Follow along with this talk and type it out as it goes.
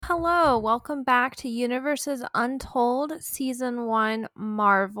Hello. Welcome back to Universes Untold Season 1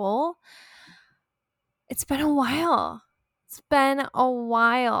 Marvel. It's been a while.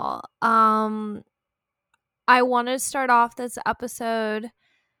 I want to start off this episode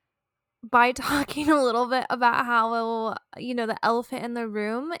by talking a little bit about how, the elephant in the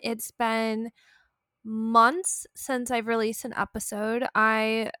room. It's been months since I've released an episode.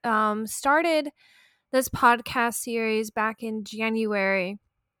 I started this podcast series back in January,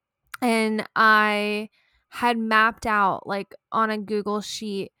 and I had mapped out, like, on a Google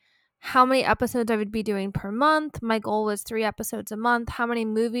sheet how many episodes I would be doing per month. My goal was 3 episodes a month, how many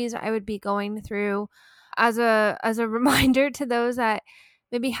movies I would be going through. As a reminder to those that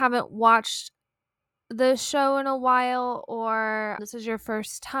maybe haven't watched the show in a while, or this is your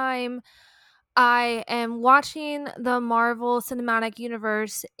first time, I am watching the Marvel Cinematic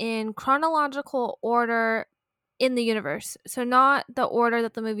Universe in chronological order in the universe. So not the order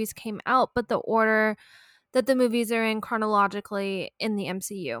that the movies came out, but the order that the movies are in chronologically in the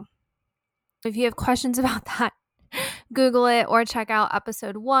MCU. If you have questions about that, Google it or check out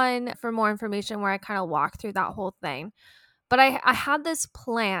episode 1 for more information where I kind of walk through that whole thing. But I had this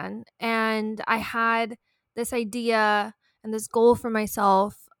plan, and I had this idea and this goal for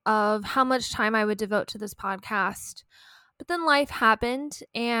myself of how much time I would devote to this podcast. But then life happened,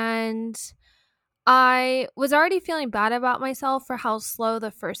 and I was already feeling bad about myself for how slow the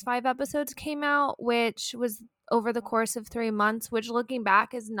first 5 episodes came out, which was over the course of 3 months, which looking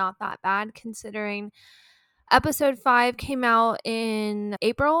back is not that bad considering episode 5 came out in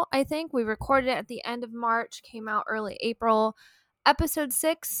April, I think. We recorded it at the end of March, came out early April. Episode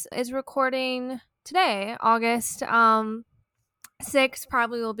 6 is recording today, August 6,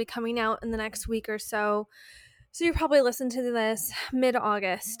 probably will be coming out in the next week or so. So you probably listen to this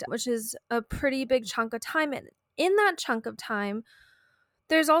mid-August, which is a pretty big chunk of time. And in that chunk of time,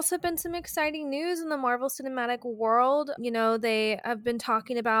 there's also been some exciting news in the Marvel Cinematic world. They have been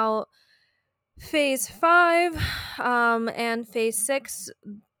talking about Phase 5 and Phase 6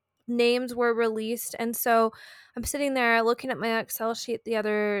 names were released. And so I'm sitting there looking at my Excel sheet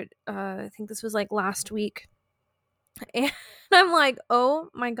I think this was like last week. And I'm like, oh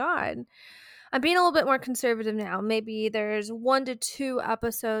my God. I'm being a little bit more conservative now. Maybe there's 1 to 2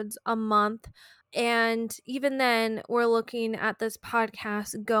 episodes a month. And even then, we're looking at this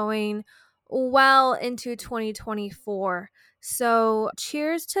podcast going well into 2024. So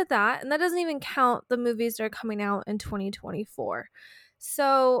cheers to that. And that doesn't even count the movies that are coming out in 2024.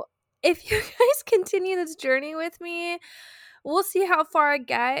 So if you guys continue this journey with me, we'll see how far I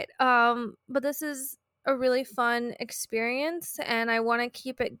get. But this is a really fun experience, and I want to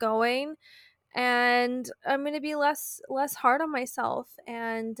keep it going. And I'm going to be less hard on myself.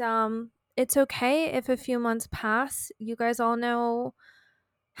 And it's okay if a few months pass. You guys all know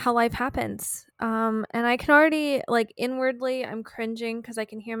how life happens. And I can already, like, inwardly, I'm cringing because I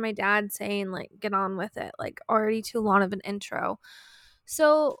can hear my dad saying, like, get on with it. Like, already too long of an intro.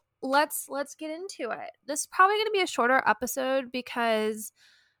 So let's get into it. This is probably going to be a shorter episode because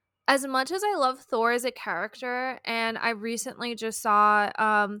as much as I love Thor as a character, and I recently just saw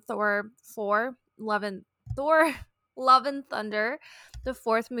Thor 4, Thor Love and Thunder, the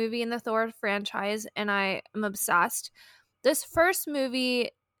 4th movie in the Thor franchise, and I am obsessed. This first movie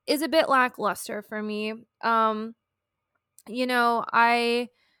is a bit lackluster for me. I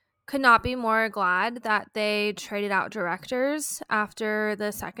could not be more glad that they traded out directors after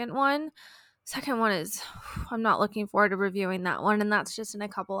the second one. Second one is, I'm not looking forward to reviewing that one, and that's just in a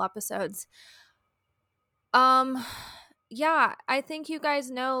couple episodes. Yeah, I think you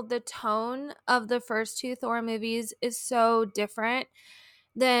guys know the tone of the first 2 Thor movies is so different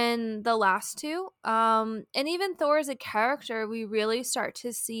than the last 2. And even Thor as a character, we really start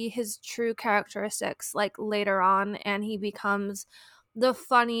to see his true characteristics like later on, and he becomes the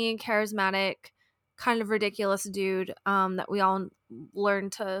funny, charismatic, kind of ridiculous dude that we all learn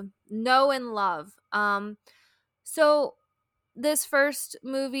to know and love. So this first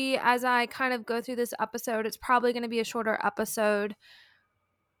movie, as I kind of go through this episode, it's probably going to be a shorter episode,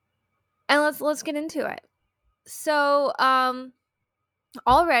 and let's get into it. So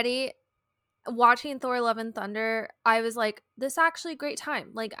already watching Thor Love and Thunder, I was like, this is actually a great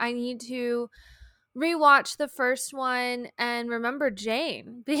time. Like, I need to rewatch the first one and remember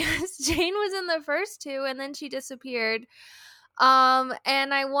Jane, because Jane was in the first 2 and then she disappeared.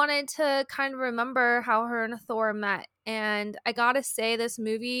 And I wanted to kind of remember how her and Thor met. And I gotta say, this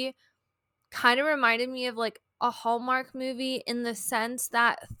movie kind of reminded me of like a Hallmark movie in the sense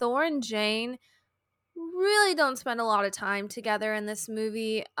that Thor and Jane really don't spend a lot of time together in this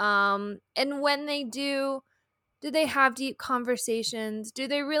movie. And when they do, Do they have deep conversations? Do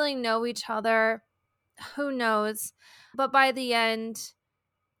they really know each other? Who knows? But by the end,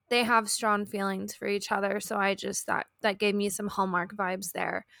 they have strong feelings for each other. So I just thought that gave me some Hallmark vibes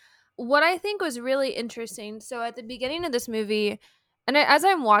there. What I think was really interesting, so at the beginning of this movie, and as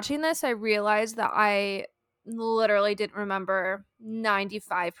I'm watching this, I realized that I literally didn't remember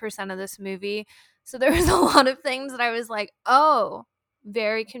 95% of this movie. So there was a lot of things that I was like, oh,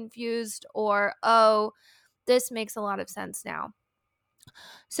 very confused, or oh, this makes a lot of sense now.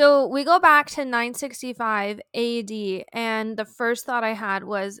 So we go back to 965 AD, and the first thought I had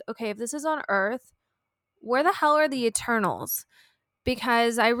was, okay, if this is on Earth, where the hell are the Eternals?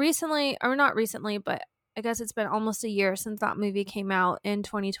 Because I recently, or not recently, but I guess it's been almost a year since that movie came out in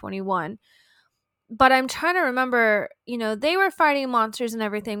 2021. But I'm trying to remember, they were fighting monsters and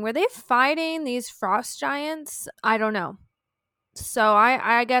everything. Were they fighting these frost giants? I don't know. So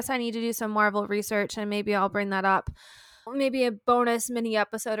I guess I need to do some Marvel research, and maybe I'll bring that up. Maybe a bonus mini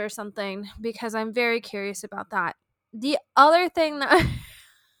episode or something, because I'm very curious about that. The other thing that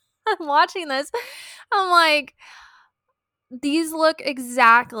I'm watching this, I'm like, these look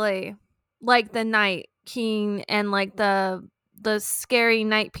exactly like the Night King and like the scary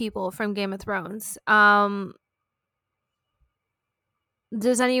night people from Game of Thrones.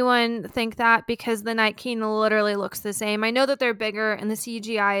 Does anyone think that? Because the Night King literally looks the same. I know that they're bigger and the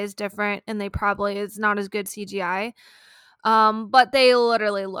CGI is different, and they probably is not as good CGI. But they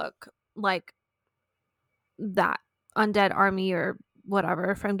literally look like that undead army or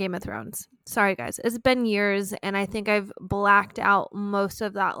whatever from Game of Thrones. Sorry guys, it's been years, and I think I've blacked out most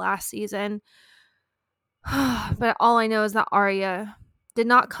of that last season. But all I know is that Arya did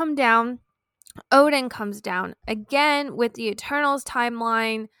not come down. Odin comes down again with the Eternals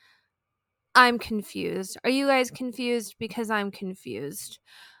timeline. I'm confused. Are you guys confused? Because I'm confused.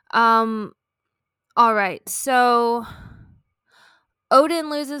 All right, so Odin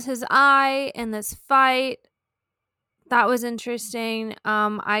loses his eye in this fight. That was interesting.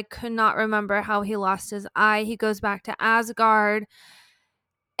 I could not remember how he lost his eye. He goes back to Asgard.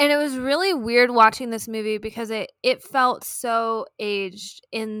 And it was really weird watching this movie because it felt so aged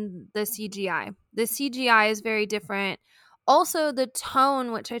in the CGI. The CGI is very different. Also, the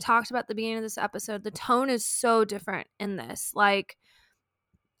tone, which I talked about at the beginning of this episode, the tone is so different in this. Like,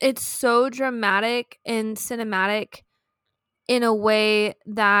 it's so dramatic and cinematic in a way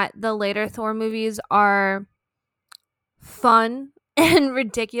that the later Thor movies are fun and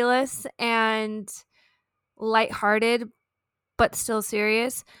ridiculous and lighthearted, but still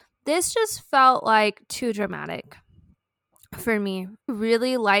serious. This just felt like too dramatic for me.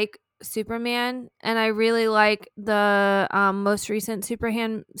 Really like Superman, and I really like the most recent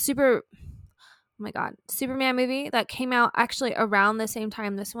Superman movie that came out actually around the same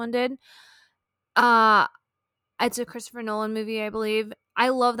time this one did. It's a Christopher Nolan movie, I believe. I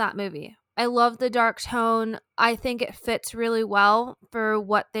love that movie. I love the dark tone. I think it fits really well for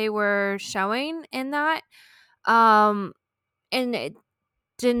what they were showing in that. And it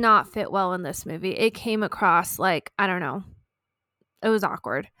did not fit well in this movie. It came across like, I don't know. It was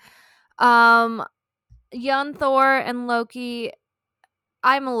awkward. Young Thor and Loki.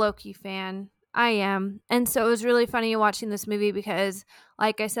 I'm a Loki fan. I am. And so it was really funny watching this movie because,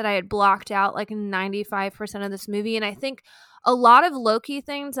 like I said, I had blocked out like 95% of this movie. And I think a lot of Loki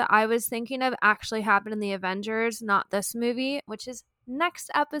things that I was thinking of actually happened in the Avengers, not this movie, which is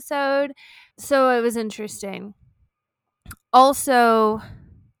next episode. So it was interesting. Also,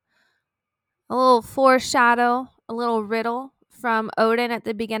 a little foreshadow, a little riddle from Odin at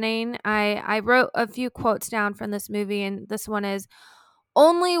the beginning. I wrote a few quotes down from this movie, and this one is,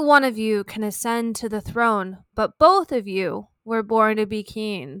 only one of you can ascend to the throne, but both of you were born to be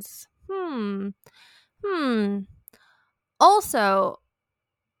kings. Also,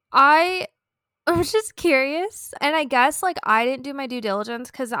 I was just curious, and I guess like I didn't do my due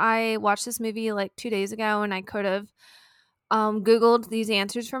diligence because I watched this movie like 2 days ago, and I could have Googled these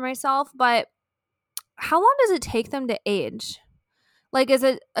answers for myself, but how long does it take them to age? Like, is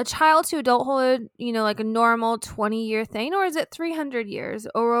it a child to adulthood, like a normal 20-year thing, or is it 300 years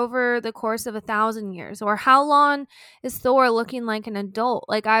or over the course of 1,000 years? Or how long is Thor looking like an adult?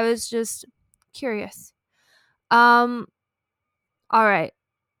 Like, I was just curious. All right.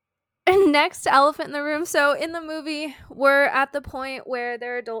 Next elephant in the room. So in the movie, we're at the point where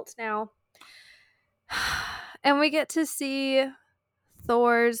they're adults now. And we get to see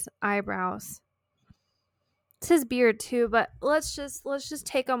Thor's eyebrows. It's his beard too, but let's just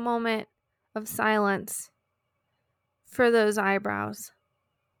take a moment of silence for those eyebrows.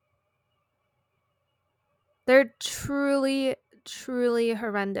 They're truly, truly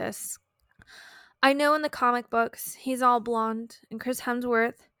horrendous. I know in the comic books he's all blonde, and Chris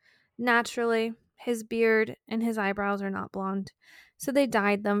Hemsworth, naturally, his beard and his eyebrows are not blonde. So they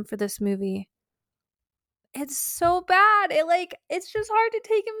dyed them for this movie. It's so bad. It's just hard to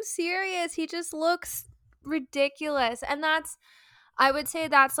take him serious. He just looks ridiculous. And I would say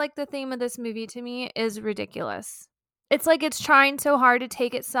that's like the theme of this movie to me is ridiculous. It's like it's trying so hard to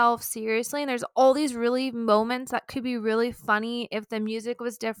take itself seriously, and there's all these really moments that could be really funny if the music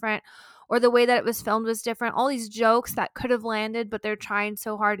was different or the way that it was filmed was different. All these jokes that could have landed, but they're trying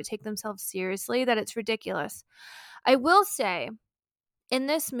so hard to take themselves seriously that it's ridiculous. I will say, in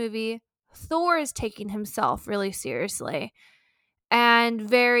this movie, Thor is taking himself really seriously and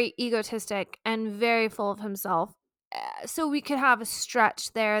very egotistic and very full of himself. So we could have a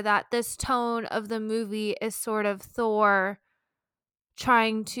stretch there that this tone of the movie is sort of Thor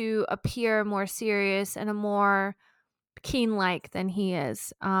trying to appear more serious and a more keen like than he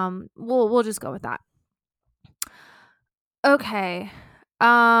is. We'll just go with that. Okay.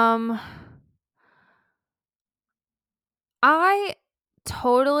 I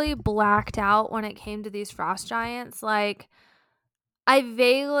totally blacked out when it came to these frost giants. Like, I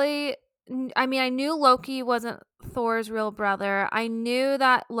knew Loki wasn't Thor's real brother. I knew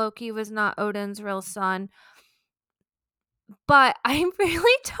that Loki was not Odin's real son. But I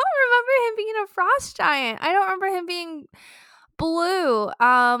really don't remember him being a frost giant. I don't remember him being blue.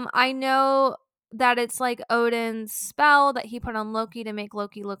 I know that it's like Odin's spell that he put on Loki to make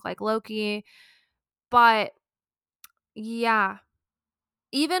Loki look like Loki. But yeah,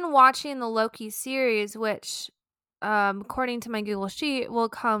 even watching the Loki series, which according to my Google sheet will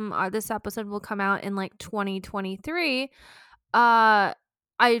come this episode will come out in like 2023. I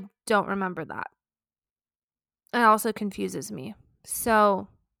don't remember that. It also confuses me. So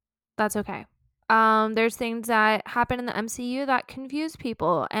that's okay. There's things that happen in the MCU that confuse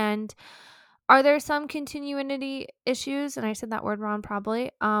people. And are there some continuity issues? And I said that word wrong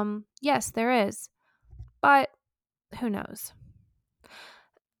probably. Yes, there is. But who knows?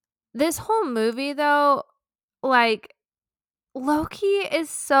 This whole movie though, like, Loki is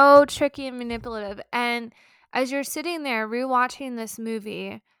so tricky and manipulative. And as you're sitting there rewatching this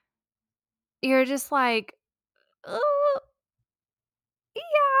movie, you're just like, oh,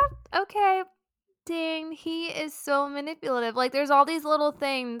 yeah, okay. Dang, he is so manipulative. Like, there's all these little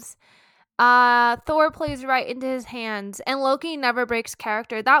things. Thor plays right into his hands, and Loki never breaks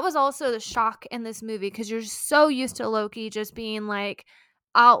character. That was also the shock in this movie because you're so used to Loki just being like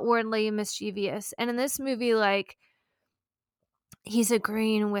outwardly mischievous. And in this movie, like, he's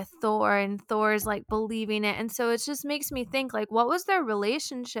agreeing with Thor and Thor's like believing it. And so it just makes me think, like, what was their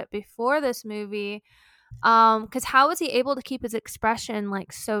relationship before this movie? Because how was he able to keep his expression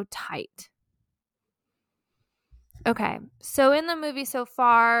like so tight? Okay, so in the movie so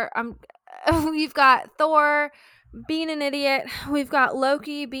far, we've got Thor being an idiot, we've got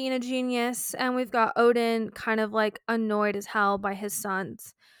Loki being a genius, and we've got Odin kind of like annoyed as hell by his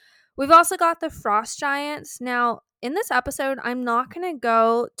sons. We've also got the frost giants. Now, in this episode, I'm not going to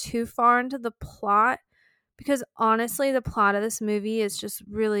go too far into the plot because honestly, the plot of this movie is just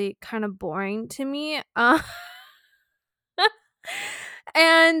really kind of boring to me.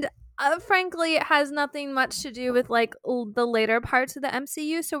 And frankly, it has nothing much to do with like the later parts of the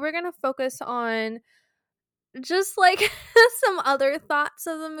MCU. So we're going to focus on just like some other thoughts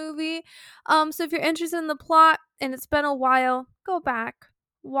of the movie. So if you're interested in the plot and it's been a while, go back,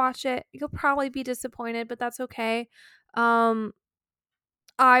 watch it. You'll probably be disappointed, but that's okay.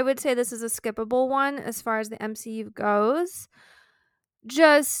 I would say this is a skippable one as far as the MCU goes.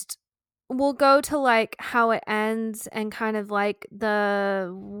 Just we'll go to like how it ends and kind of like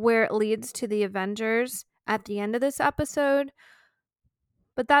the where it leads to the Avengers at the end of this episode.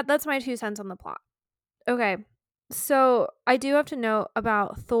 But that's my 2 cents on the plot. Okay. So I do have to note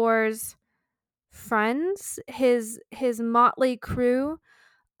about Thor's friends, his motley crew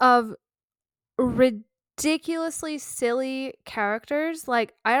of ridiculously silly characters.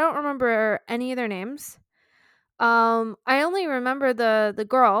 Like, I don't remember any of their names. I only remember the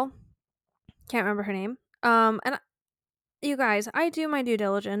girl. Can't remember her name. And you guys, I do my due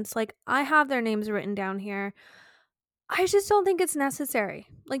diligence. Like, I have their names written down here. I just don't think it's necessary.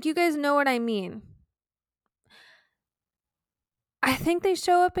 Like, you guys know what I mean. I think they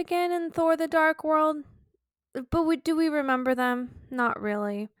show up again in Thor: The Dark World, but do we remember them? Not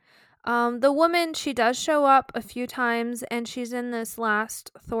really. The woman, she does show up a few times, and she's in this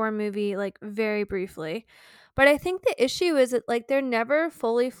last Thor movie, like, very briefly. But I think the issue is that, like, they're never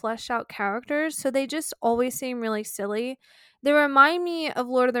fully fleshed out characters, so they just always seem really silly. They remind me of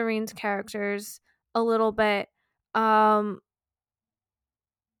Lord of the Rings characters a little bit.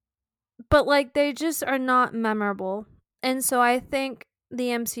 but like they just are not memorable. And so I think the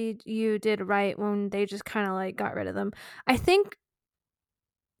MCU did right when they just kind of like got rid of them. I think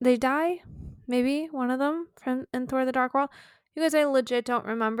they die, maybe one of them from in Thor: The Dark World. You guys, I legit don't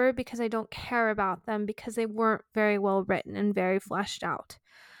remember because I don't care about them because they weren't very well written and very fleshed out.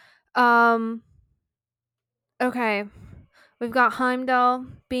 Okay, we've got Heimdall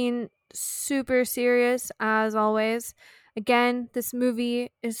being super serious as always. Again, this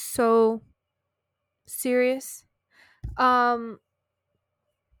movie is so serious.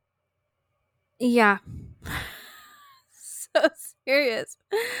 Yeah. So serious.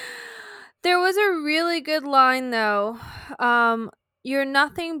 There was a really good line though. You're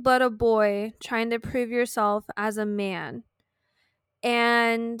nothing but a boy trying to prove yourself as a man.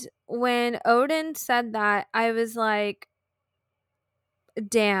 And when Odin said that, I was like,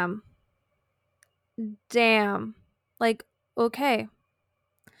 damn. Damn. Like, okay.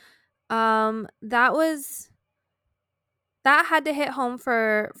 That had to hit home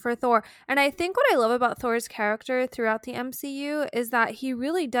for Thor. And I think what I love about Thor's character throughout the MCU is that he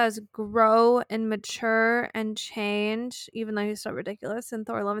really does grow and mature and change, even though he's so ridiculous in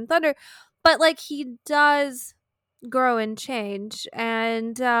Thor: Love and Thunder. But like he does grow and change.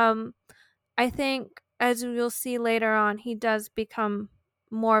 And I think as we'll see later on, he does become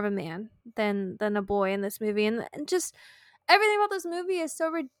more of a man than a boy in this movie. And just everything about this movie is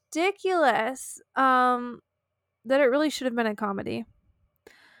so ridiculous. That it really should have been a comedy.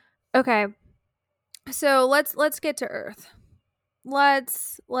 Okay. So let's get to Earth.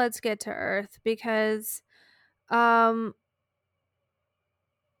 Let's get to Earth because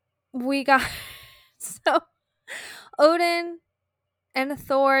we got so Odin and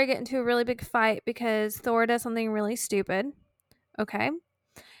Thor get into a really big fight because Thor does something really stupid. Okay.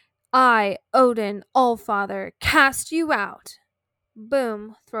 I, Odin, Allfather, cast you out.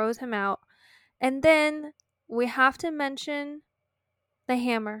 Boom, throws him out. And then we have to mention the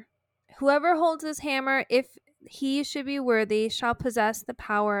hammer. Whoever holds this hammer, if he should be worthy, shall possess the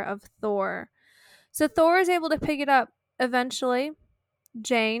power of Thor. So Thor is able to pick it up eventually.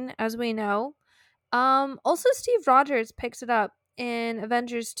 Jane, as we know. Also, Steve Rogers picks it up in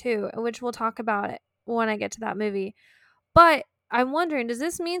Avengers 2, which we'll talk about it when I get to that movie. But I'm wondering, does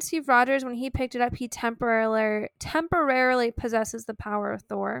this mean Steve Rogers, when he picked it up, he temporarily possesses the power of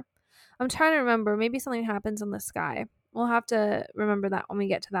Thor? I'm trying to remember. Maybe something happens in the sky. We'll have to remember that when we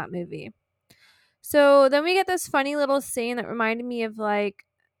get to that movie. So then we get this funny little scene that reminded me of like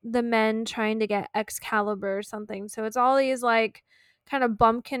the men trying to get Excalibur or something. So it's all these like kind of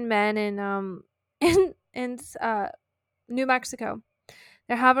bumpkin men in in New Mexico.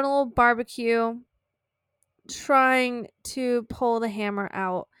 They're having a little barbecue, trying to pull the hammer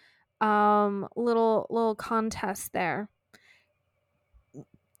out. Little contest there.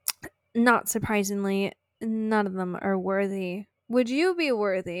 Not surprisingly, none of them are worthy. Would you be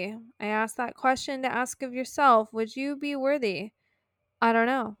worthy? I asked that question to ask of yourself. Would you be worthy? I don't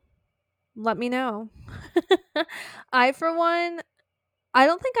know. Let me know. I, for one, I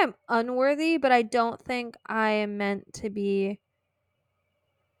don't think I'm unworthy, but I don't think I am meant to be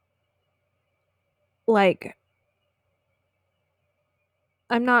like,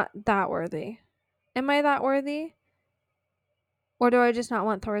 I'm not that worthy. Am I that worthy? Or do I just not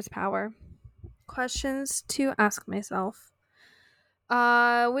want Thor's power? Questions to ask myself. We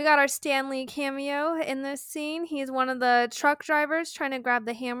got our Stan Lee cameo in this scene. He's one of the truck drivers trying to grab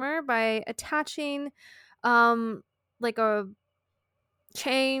the hammer by attaching like a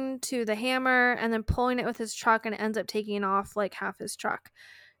chain to the hammer and then pulling it with his truck, and it ends up taking off like half his truck.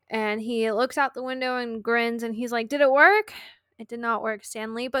 And he looks out the window and grins and he's like, "Did it work?" It did not work,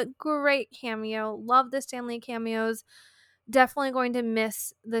 Stan Lee, but great cameo. Love the Stan Lee cameos. Definitely going to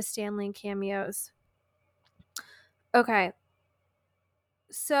miss the Stan Lee cameos. Okay.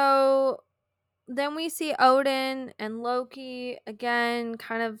 So then we see Odin and Loki again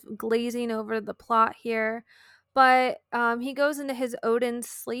kind of glazing over the plot here. But he goes into his Odin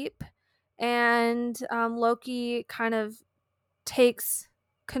sleep, and Loki kind of takes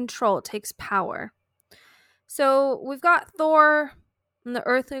control, takes power. So we've got Thor in the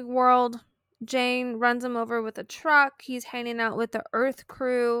earthly world. Jane runs him over with a truck. He's hanging out with the Earth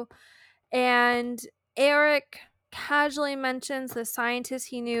crew. And Eric casually mentions the scientist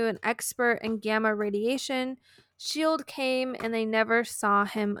he knew, an expert in gamma radiation. S.H.I.E.L.D. came and they never saw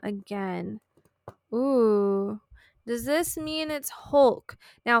him again. Ooh. Does this mean it's Hulk?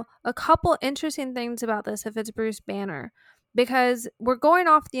 Now, a couple interesting things about this if it's Bruce Banner. Because we're going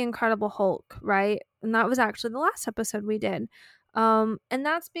off the Incredible Hulk, right? And that was actually the last episode we did. And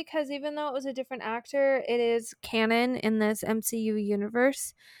that's because even though it was a different actor, it is canon in this MCU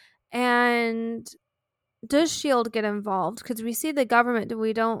universe. And does S.H.I.E.L.D. get involved? Because we see the government, but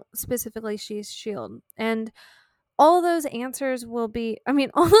we don't specifically see S.H.I.E.L.D. And all those answers will be,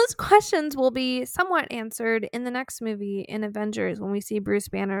 all those questions will be somewhat answered in the next movie in Avengers when we see Bruce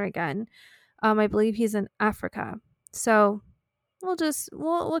Banner again. I believe he's in Africa. So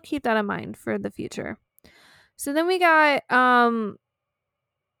we'll keep that in mind for the future. So then we got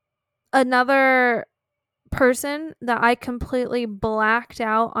another person that I completely blacked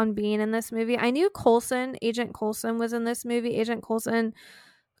out on being in this movie. I knew Agent Coulson was in this movie. Agent Coulson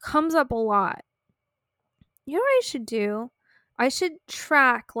comes up a lot. You know what I should do? I should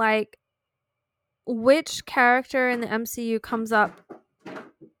track like which character in the MCU comes up.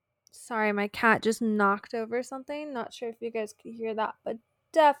 Sorry, my cat just knocked over something. Not sure if you guys could hear that, but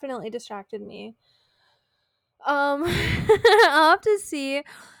definitely distracted me. I'll have to see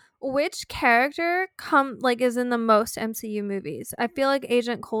which character is in the most MCU movies. I feel like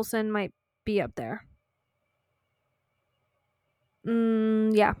Agent Coulson might be up there.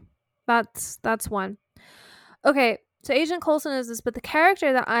 Yeah. That's one. Okay, so Agent Coulson is this, but the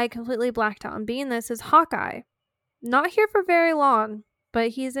character that I completely blacked out on being this is Hawkeye. Not here for very long, but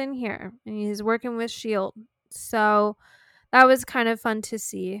he's in here and he's working with S.H.I.E.L.D. So that was kind of fun to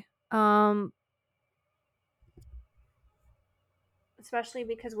see. Especially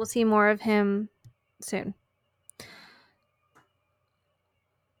because we'll see more of him soon.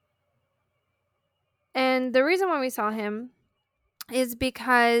 And the reason why we saw him is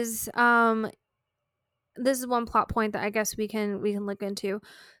because this is one plot point that I guess we can look into.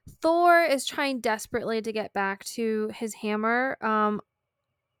 Thor is trying desperately to get back to his hammer.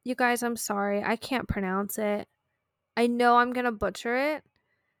 You guys, I'm sorry, I can't pronounce it. I know I'm gonna butcher it,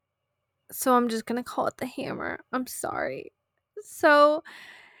 so I'm just gonna call it the hammer. I'm sorry. So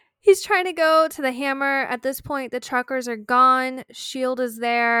he's trying to go to the hammer. At this point, the truckers are gone. S.H.I.E.L.D. is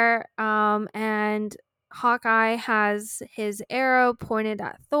there, and Hawkeye has his arrow pointed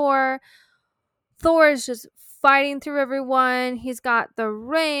at Thor. Thor is just fighting through everyone. He's got the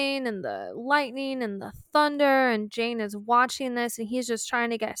rain and the lightning and the thunder, and Jane is watching this, and he's just trying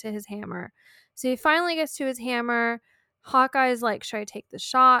to get to his hammer. So he finally gets to his hammer. Hawkeye's like, should I take the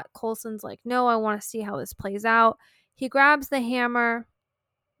shot? Coulson's like, no, I want to see how this plays out. He grabs the hammer.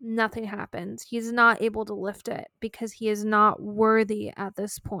 Nothing happens. He's not able to lift it because he is not worthy at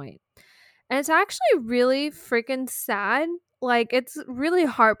this point. And it's actually really freaking sad. Like, it's really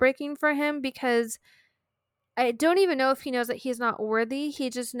heartbreaking for him because I don't even know if he knows that he's not worthy.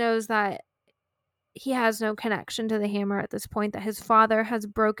 He just knows that he has no connection to the hammer at this point, that his father has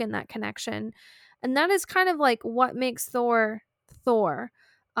broken that connection. And that is kind of like what makes Thor Thor.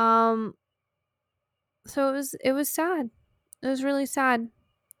 So it was sad. It was really sad.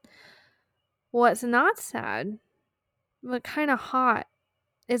 What's not sad, but kind of hot,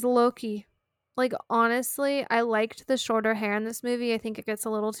 is Loki. Like, honestly, I liked the shorter hair in this movie. I think it gets a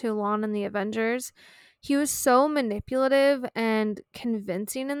little too long in the Avengers. He was so manipulative and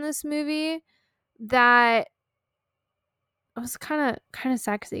convincing in this movie that it was kind of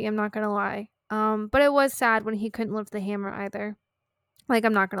sexy, I'm not gonna lie. But it was sad when he couldn't lift the hammer either. Like,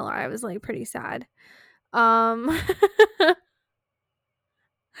 I'm not gonna lie, I was like pretty sad.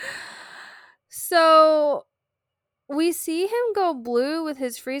 So we see him go blue with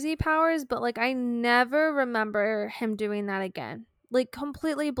his freezy powers, but like I never remember him doing that again. Like,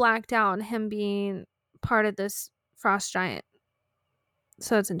 completely blacked out on him being part of this frost giant.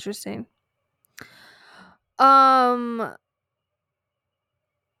 So it's interesting.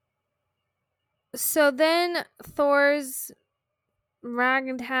 So then Thor's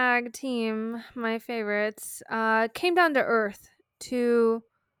ragtag team, my favorites, came down to Earth to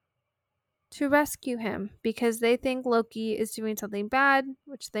rescue him because they think Loki is doing something bad,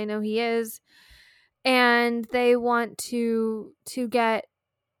 which they know he is, and they want to get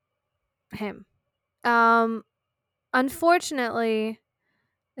him. Unfortunately,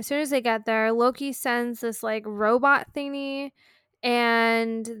 as soon as they get there, Loki sends this like robot thingy,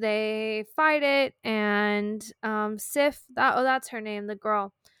 and they fight it, and Sif, that's her name, the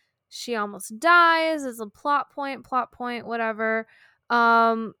girl, she almost dies as a plot point, whatever.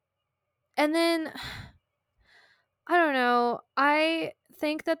 And then I don't know, I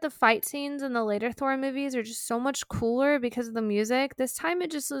think that the fight scenes in the later Thor movies are just so much cooler because of the music. This time it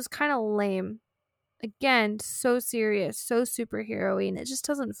just was kind of lame. Again, so serious, so superhero-y, and it just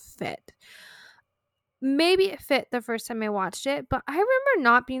doesn't fit. Maybe it fit the first time I watched it, but I remember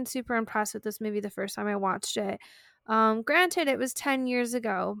not being super impressed with this movie the first time I watched it. Granted, it was 10 years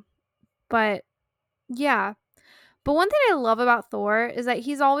ago, but yeah. But one thing I love about Thor is that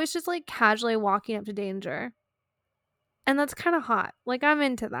he's always just like casually walking up to danger. And that's kind of hot. Like, I'm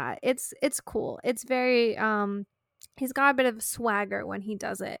into that. It's cool. It's very he's got a bit of swagger when he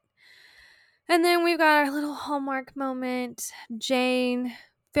does it. And then we've got our little Hallmark moment. Jane,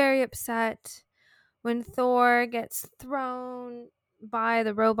 very upset when Thor gets thrown by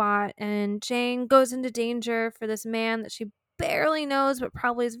the robot, and Jane goes into danger for this man that she barely knows but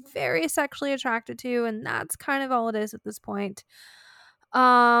probably is very sexually attracted to, and that's kind of all it is at this point.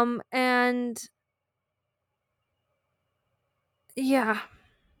 And yeah.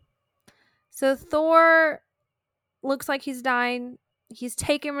 So Thor looks like he's dying. He's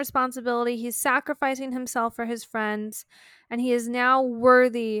taking responsibility. He's sacrificing himself for his friends, and he is now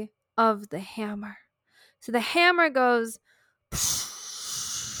worthy of the hammer. So the hammer goes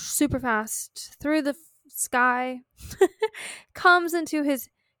super fast through the sky, comes into his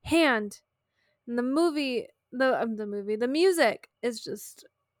hand. And the music is just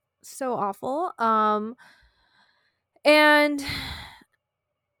so awful. And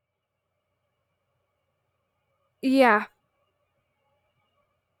yeah,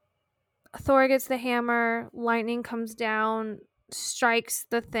 Thor gets the hammer, lightning comes down, strikes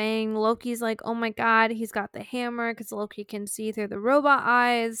the thing. Loki's like, oh my god, he's got the hammer because Loki can see through the robot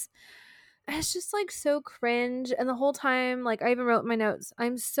eyes. And it's just like so cringe. And the whole time, like, I even wrote in my notes,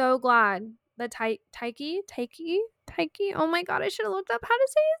 I'm so glad that Taiki, oh my god, I should have looked up how to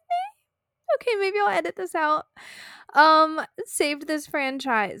say his name. Okay, maybe I'll edit this out. Saved this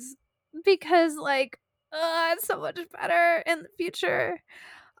franchise because, like, it's so much better in the future.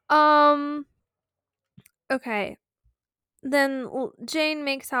 Okay. Then Jane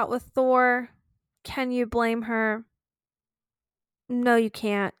makes out with Thor. Can you blame her? No, you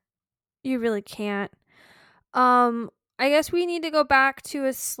can't. You really can't. I guess we need to go back to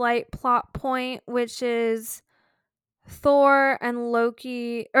a slight plot point, which is Thor and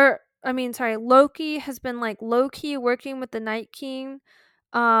Loki, Loki has been like low-key working with the Night King.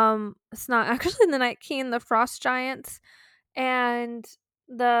 It's not actually the Night King, the Frost Giants. And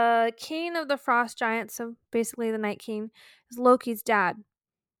the king of the Frost Giants, so basically the Night King, is Loki's dad.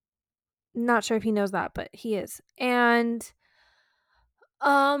 Not sure if he knows that, but he is. And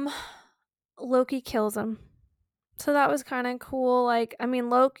Loki kills him. So that was kind of cool. Like, I mean,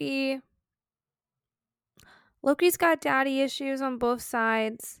 Loki's got daddy issues on both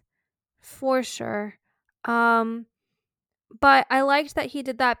sides for sure. But I liked that he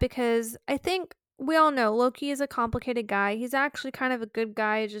did that because I think we all know Loki is a complicated guy. He's actually kind of a good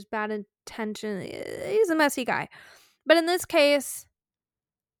guy, just bad intention. He's a messy guy. But in this case,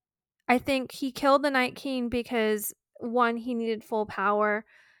 I think he killed the Night King because, one, he needed full power,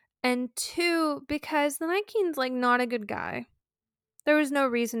 and two, because the Night King's like not a good guy. There was no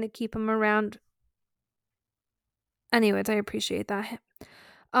reason to keep him around. Anyways, I appreciate that.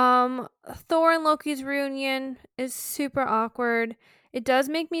 Thor and Loki's reunion is super awkward. It does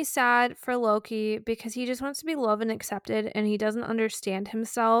make me sad for Loki because he just wants to be loved and accepted, and he doesn't understand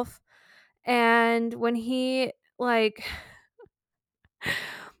himself. And when he, like,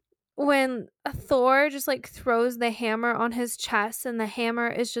 when Thor just like throws the hammer on his chest and the hammer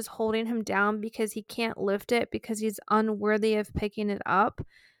is just holding him down because he can't lift it because he's unworthy of picking it up,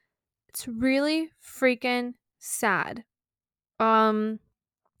 it's really freaking sad. And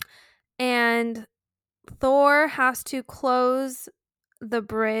Thor has to close the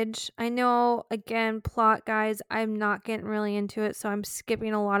bridge. I know, again, plot guys, I'm not getting really into it, so I'm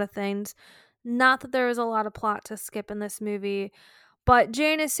skipping a lot of things. Not that there was a lot of plot to skip in this movie, but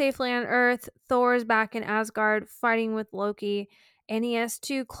Jane is safely on Earth. Thor is back in Asgard fighting with Loki, and he has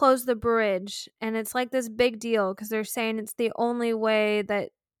to close the bridge. And it's like this big deal because they're saying it's the only way that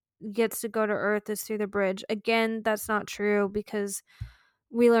gets to go to Earth is through the bridge. Again, that's not true because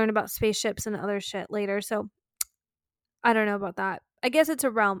we learn about spaceships and other shit later. So I don't know about that. I guess it's a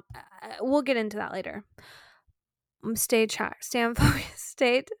realm. We'll get into that later. Stay track. Stay on focus.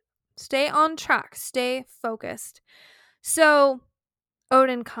 Stay on track. Stay focused. So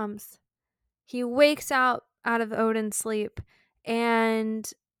Odin comes. He wakes out of Odin's sleep, and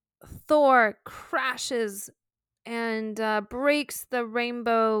Thor crashes and breaks the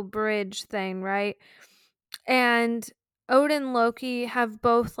rainbow bridge thing, right? And Odin and Loki have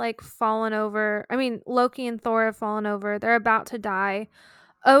both like fallen over. I mean, Loki and Thor have fallen over. They're about to die.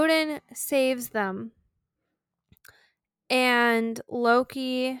 Odin saves them. And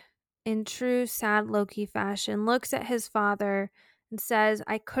Loki, in true sad Loki fashion, looks at his father and says,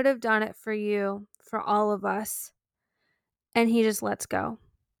 I could have done it for you, for all of us. And he just lets go.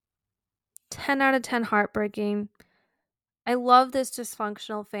 10 out of 10 heartbreaking. I love this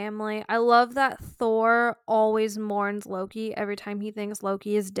dysfunctional family. I love that Thor always mourns Loki every time he thinks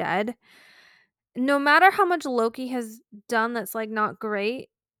Loki is dead. no matter how much Loki has done that's like not great,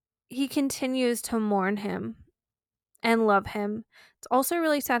 he continues to mourn him and love him. It's also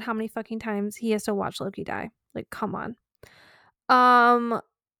really sad how many fucking times he has to watch Loki die. Like, come on.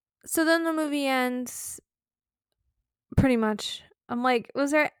 So then the movie ends pretty much. I'm like,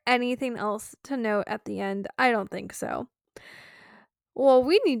 was there anything else to note at the end? I don't think so. What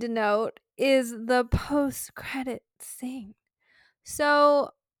we need to note is the post-credit scene.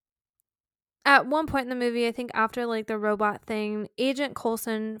 So at one point in the movie, I think after like the robot thing, Agent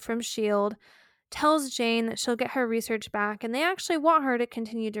Coulson from S.H.I.E.L.D. tells Jane that she'll get her research back, and they actually want her to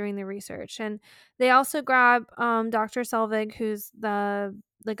continue doing the research. And they also grab Dr. Selvig, who's the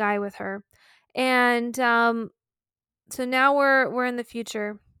guy with her. And so now we're in the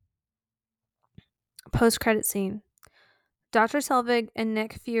future. Post-credit scene. Dr. Selvig and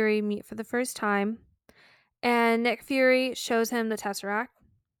Nick Fury meet for the first time, and Nick Fury shows him the Tesseract.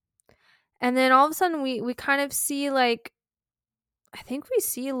 And then all of a sudden we kind of see like, I think we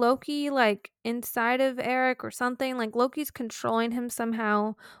see Loki like inside of Eric or something. Like Loki's controlling him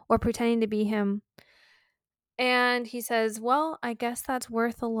somehow or pretending to be him. And he says, well, I guess that's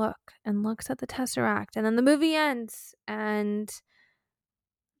worth a look, and looks at the Tesseract. And then the movie ends. And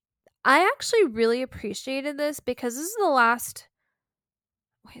I actually really appreciated this because this is the last.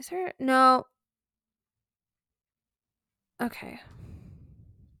 Wait, is there? No. Okay.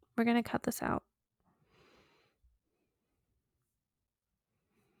 We're going to cut this out.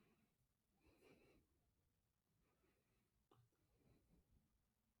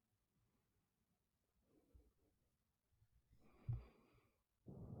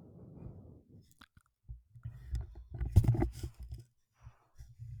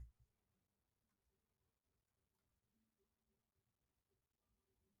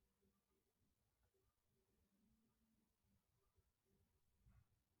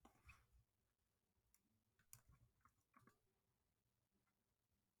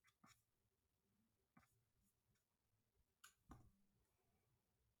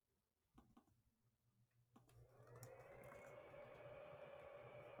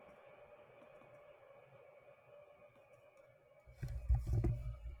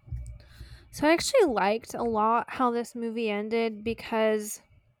 So I actually liked a lot how this movie ended because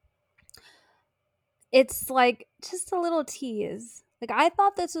it's like just a little tease. Like I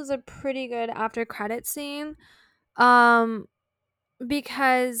thought this was a pretty good after credit scene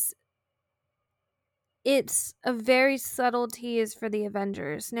because it's a very subtle tease for the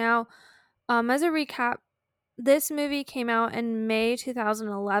Avengers. Now, as a recap, this movie came out in May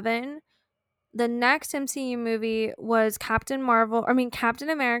 2011. The next MCU movie was Captain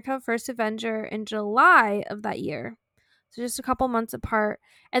America First Avenger in July of that year. So just a couple months apart.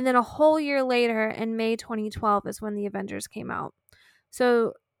 And then a whole year later in May 2012 is when the Avengers came out.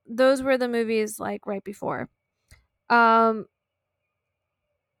 So those were the movies like right before. And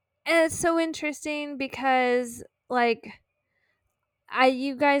it's so interesting because like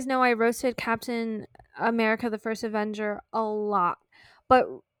you guys know I roasted Captain America the First Avenger a lot. But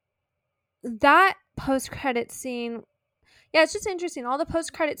that post-credit scene, yeah, it's just interesting. All the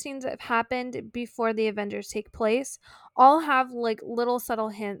post-credit scenes that have happened before the Avengers take place all have like little subtle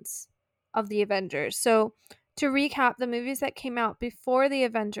hints of the Avengers. So to recap, the movies that came out before the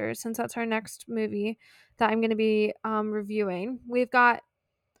Avengers, since that's our next movie that I'm going to be reviewing, we've got,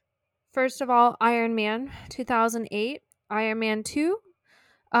 first of all, Iron Man 2008, Iron Man 2,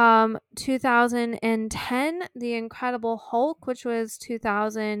 2010, The Incredible Hulk, which was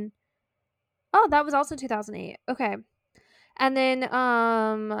 2000. Oh, that was also 2008. Okay. And then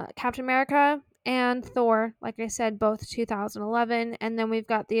Captain America and Thor, like I said, both 2011. And then we've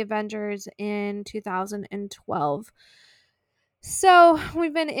got the Avengers in 2012. So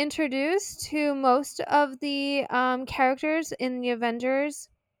we've been introduced to most of the characters in the Avengers.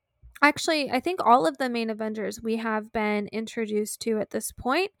 Actually, I think all of the main Avengers we have been introduced to at this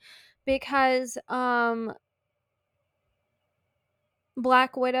point because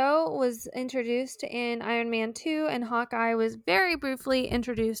Black Widow was introduced in Iron Man 2 and Hawkeye was very briefly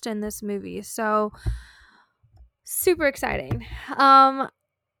introduced in this movie. So super exciting.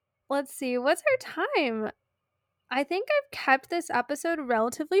 Let's see, what's our time? I think I've kept this episode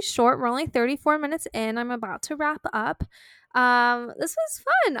relatively short. We're only 34 minutes in. I'm about to wrap up. This was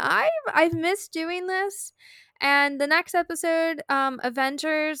fun. I've missed doing this. And the next episode,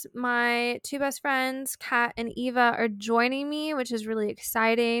 Avengers, my two best friends, Kat and Eva, are joining me, which is really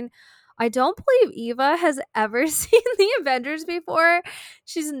exciting. I don't believe Eva has ever seen the Avengers before.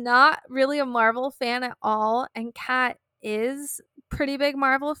 She's not really a Marvel fan at all, and Kat is. pretty big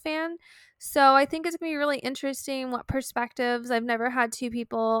Marvel fan. So I think it's going to be really interesting what perspectives. I've never had two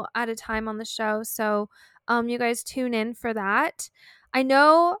people at a time on the show. So you guys tune in for that. I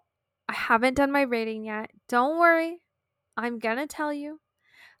know I haven't done my rating yet. Don't worry. I'm going to tell you.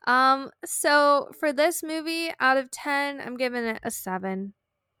 So for this movie, out of 10, I'm giving it a 7.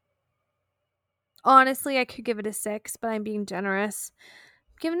 Honestly, I could give it a 6, but I'm being generous.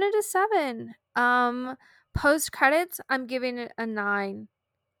 I'm giving it a 7. Post credits, I'm giving it a 9.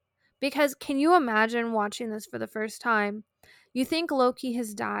 Because can you imagine watching this for the first time? You think Loki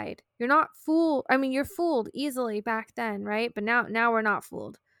has died. You're not fooled. I mean, you're fooled easily back then, right? But now we're not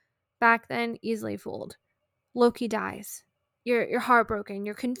fooled. Back then, easily fooled. Loki dies. You're heartbroken.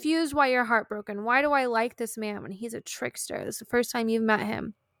 You're confused why you're heartbroken. Why do I like this man when he's a trickster? This is the first time you've met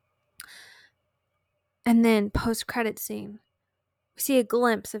him. And then post-credit scene, we see a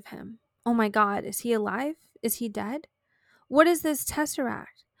glimpse of him. Oh my God, is he alive? Is he dead? What is this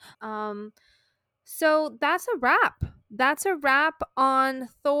Tesseract? So that's a wrap. That's a wrap on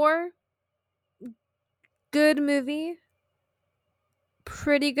Thor. Good movie.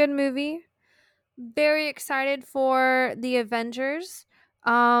 Pretty good movie. Very excited for the Avengers.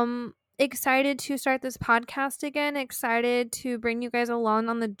 Excited to start this podcast again. Excited to bring you guys along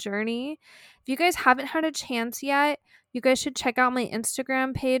on the journey. If you guys haven't had a chance yet, you guys should check out my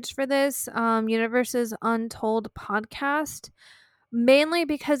Instagram page for this, Universes Untold podcast. Mainly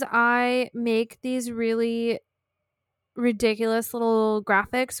because I make these really ridiculous little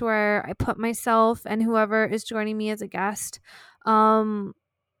graphics where I put myself and whoever is joining me as a guest.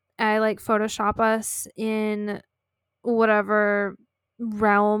 I like Photoshop us in whatever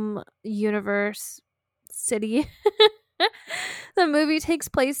realm, universe, city the movie takes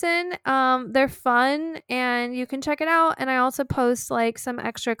place in. They're fun and you can check it out. And I also post like some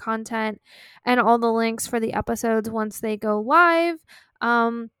extra content and all the links for the episodes once they go live.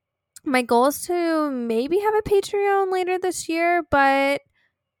 My goal is to maybe have a Patreon later this year, but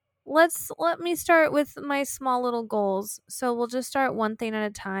let me start with my small little goals. So we'll just start one thing at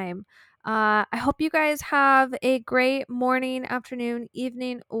a time. I hope you guys have a great morning, afternoon,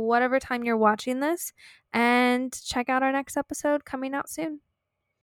 evening, whatever time you're watching this, and check out our next episode coming out soon.